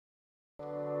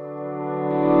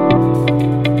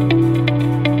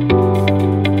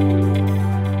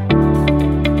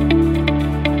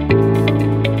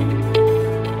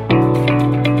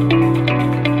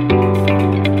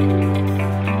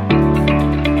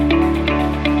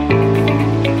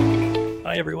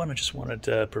everyone, I just wanted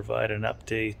to provide an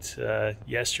update.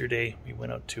 Yesterday we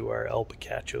went out to our El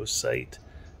Picacho site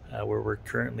where we're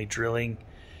currently drilling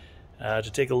to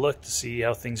take a look to see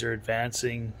how things are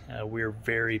advancing. We're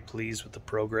very pleased with the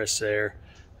progress there.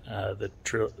 The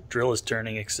drill is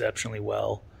turning exceptionally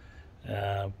well.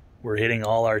 We're hitting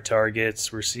all our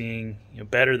targets. We're seeing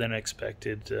better than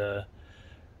expected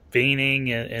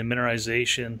veining and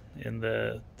mineralization in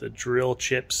the drill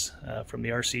chips from the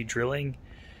RC drilling.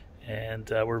 And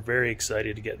we're very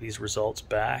excited to get these results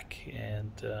back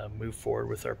and move forward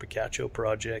with our Picacho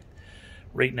project.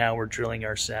 Right now we're drilling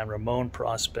our San Ramon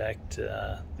prospect.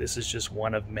 This is just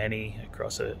one of many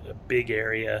across a big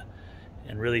area,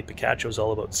 and really Picacho is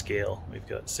all about scale. We've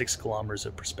got 6 kilometers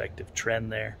of prospective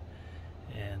trend there,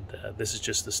 and this is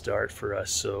just the start for us.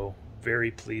 So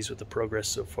very pleased with the progress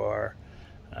so far,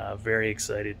 very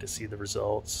excited to see the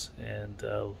results, and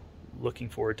looking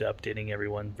forward to updating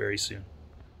everyone very soon.